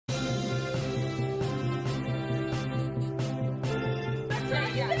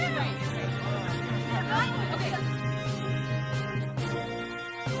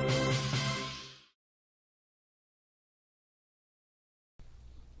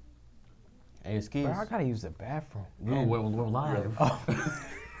Hey, it's Keys. Bro, I gotta use the bathroom. No, we're live. Oh.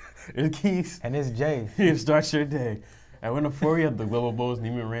 It's Keys. And it's Jay. It starts your day. At winner 4, we have the Global Bowls,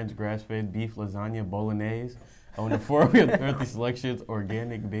 Neiman Ranch grass-fed beef lasagna bolognese. At winner 4, we have the Earthly Selections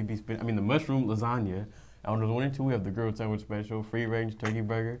organic baby spin. The mushroom lasagna. At winner 1 and 2, we have the grilled sandwich special, free-range turkey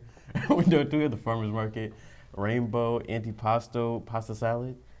burger. At winner 2, we have the farmer's market, rainbow antipasto pasta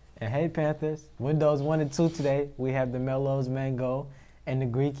salad. And hey, Panthers, windows 1 and 2 today, we have the Mellows mango and the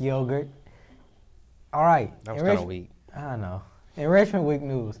Greek yogurt. All right. That was kind of weak. I know. Enrichment Week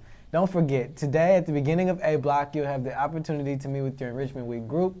news. Don't forget, today at the beginning of A Block, you'll have the opportunity to meet with your Enrichment Week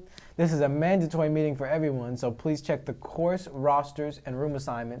group. This is a mandatory meeting for everyone, so please check the course rosters and room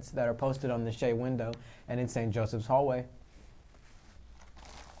assignments that are posted on the Shea window and in St. Joseph's hallway.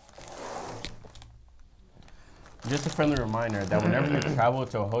 Just a friendly reminder that whenever you travel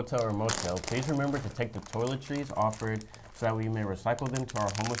to a hotel or motel, please remember to take the toiletries offered so that we may recycle them to our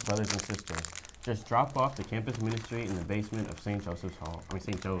homeless brothers and sisters. Just drop off the campus ministry in the basement of St. Joe's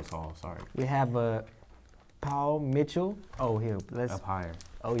Hall, sorry. We have Paul Mitchell. Oh, here, let's. Up higher.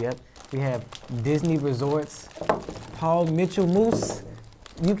 Oh, yep. We have Disney Resorts. Paul Mitchell Moose.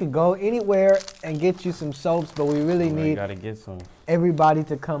 You could go anywhere and get you some soaps, but we really need gotta get some. Everybody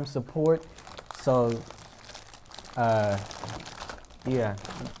to come support. So, yeah,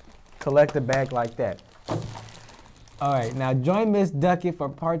 collect a bag like that. All right, now join Miss Duckett for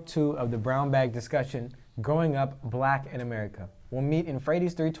part 2 of the brown bag discussion, Growing Up Black in America. We'll meet in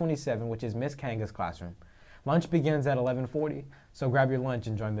Frady's 327, which is Miss Kanga's classroom. Lunch begins at 11:40, so grab your lunch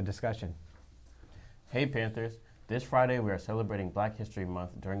and join the discussion. Hey Panthers, this Friday we are celebrating Black History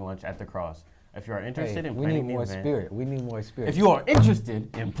Month during lunch at the Cross. If you are interested in planning the event, we need more spirit. If you are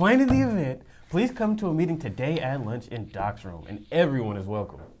interested in planning the event, please come to a meeting today at lunch in Doc's room, and everyone is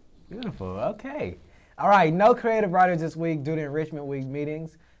welcome. Beautiful, okay. All right, no creative writers this week due to Enrichment Week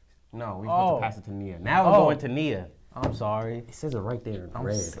meetings. No, we're supposed to pass it to Nia. Now we're going to Nia. I'm sorry. It says it right there in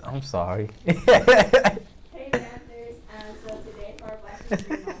red. I'm sorry. Hey Panthers, so today for our Black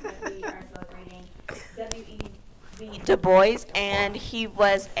History Month, we are celebrating W.E.B. Du Bois, and he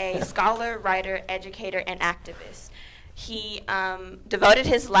was a scholar, writer, educator, and activist. He devoted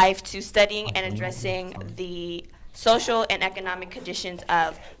his life to studying and addressing the social and economic conditions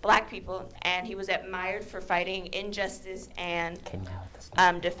of Black people, and he was admired for fighting injustice and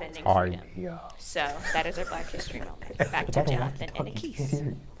defending freedom. So that is our Black History Moment. Back to Jonathan and the keys.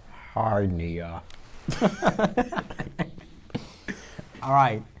 Hard, Nia. All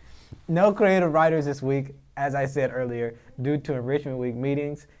right, no creative writers this week, as I said earlier, due to Enrichment Week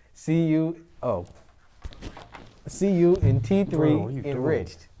meetings. See you in T3 Bro,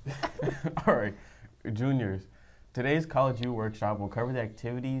 Enriched. All right, juniors. Today's College U workshop will cover the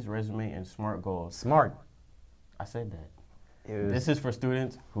activities, resume, and SMART goals. Smart. I said that. This is for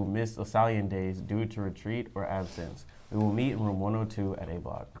students who missed Lasallian days due to retreat or absence. We will meet in room 102 at A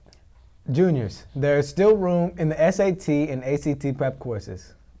Block. Juniors, there is still room in the SAT and ACT prep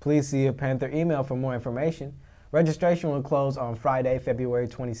courses. Please see your Panther email for more information. Registration will close on Friday, February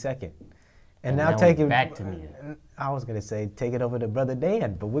 22nd. And now take it back to Nia. I was going to say take it over to Brother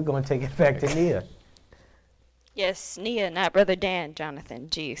Dan, but we're going to take it back to Nia. Yes, Nia, not Brother Dan, Jonathan.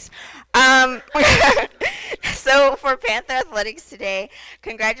 Jeez. So for Panther Athletics today,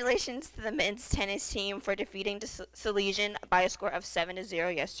 congratulations to the men's tennis team for defeating Salesian by a score of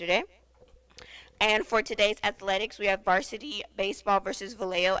 7-0 yesterday. And for today's athletics, we have varsity baseball versus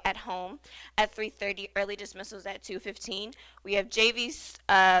Vallejo at home at 3:30. Early dismissals at 2:15. We have JV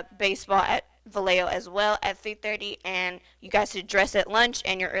baseball at Vallejo as well at 3:30, and you guys should dress at lunch,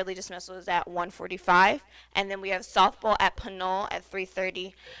 and your early dismissal is at 1:45. And then we have softball at Pinole at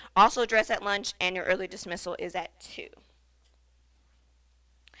 3:30. Also dress at lunch, and your early dismissal is at 2.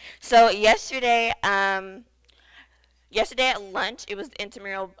 So yesterday at lunch, it was the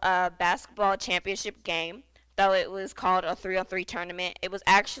intramural basketball championship game. Though it was called a 3-on-3 tournament, it was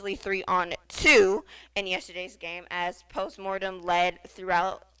actually 3-on-2 in yesterday's game, as Postmortem led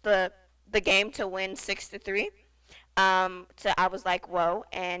throughout the game to win 6-3. So I was like, whoa,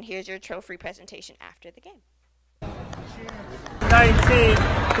 and here's your trophy presentation after the game. 19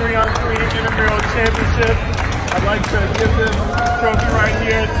 3-on-3 intramural championship. I'd like to give this trophy right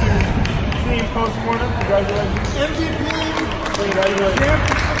here to Team Postmortem. Congratulations. MVP. Congratulations.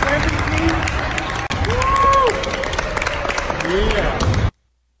 Championship MVP. Woo! Yeah.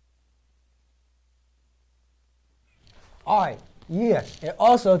 All right, yeah. And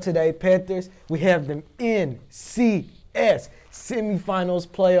also today, Panthers, we have the NCS semifinals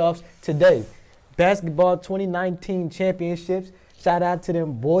playoffs today. Basketball 2019 championships Shout out to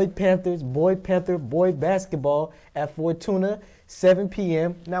them Boyd Panthers, Boyd Panther, Boyd basketball at Fortuna, 7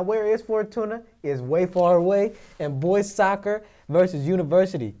 p.m. Now, where is Fortuna? It's way far away. And boys soccer versus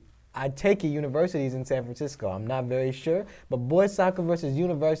University. I take it University's in San Francisco. I'm not very sure. But boys soccer versus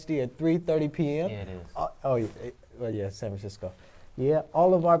University at 3:30 p.m. Yeah, it is. Yeah, San Francisco. Yeah,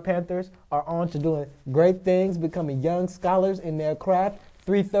 all of our Panthers are on to doing great things, becoming young scholars in their craft.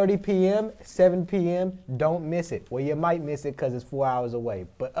 3:30 p.m., 7 p.m., don't miss it. Well, you might miss it because it's 4 hours away.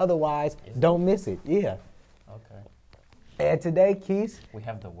 But otherwise, don't miss it. Yeah. Okay. And today, Keith, We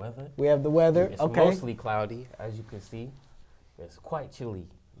have the weather. we have the weather. It's Okay. mostly cloudy, as you can see. It's quite chilly,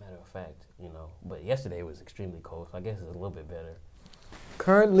 matter of fact, you know. But yesterday was extremely cold, so I guess it's a little bit better.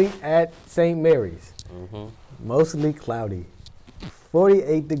 Currently at St. Mary's, mostly cloudy.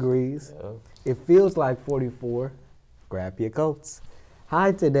 48 degrees. Yeah. It feels like 44. Grab your coats.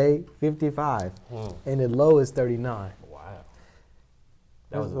 High today, 55. And the low is 39. Wow.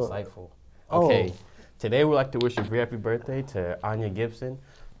 That was That's what- insightful. Oh. Okay. Today we'd like to wish a very happy birthday to Anya Gibson,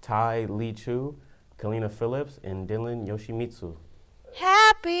 Ty Lee Chu, Kalina Phillips, and Dylan Yoshimitsu.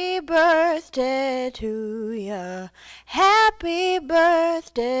 Happy birthday to ya. Happy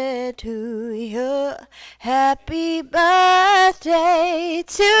birthday to ya. Happy birthday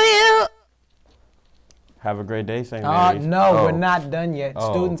to you. Have a great day, St. Mary's. No, we're not done yet.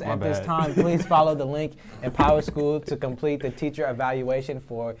 Oh, Students, my at this bad. time, please follow the link in Power School to complete the teacher evaluation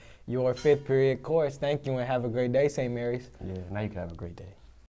for your 5th period course. Thank you and have a great day, St. Mary's. Yeah, now you can have a great day.